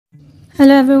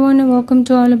Hello everyone and welcome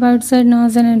to All About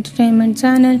Sadnaz and Entertainment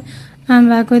channel. I'm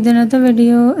back with another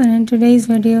video, and in today's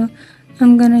video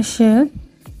I'm gonna share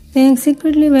Taehyung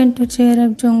secretly went to cheer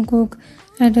up Jungkook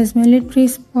at his military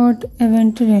sport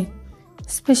event today.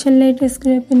 Special latest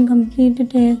clip in complete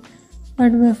detail,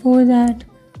 but before that,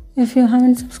 if you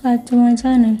haven't subscribed to my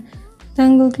channel,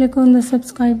 then go click on the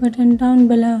subscribe button down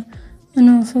below and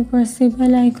also press the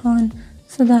bell icon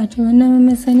so that you will never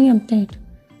miss any update.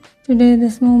 Today,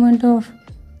 this moment of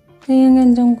Taehyung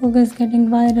and Jungkook is getting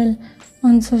viral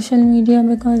on social media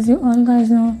because you all guys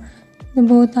know they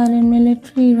both are in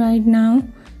military right now.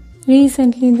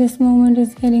 Recently, this moment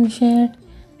is getting shared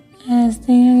as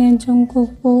Taehyung and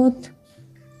Jungkook both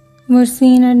were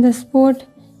seen at the sport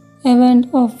event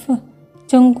of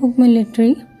Jungkook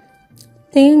military.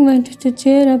 Taehyung went to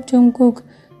cheer up Jungkook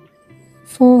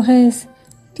for his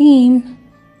team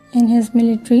in his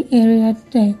military area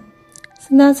today.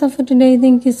 So that's all for today.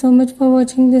 Thank you so much for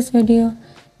watching this video.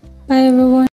 Bye everyone.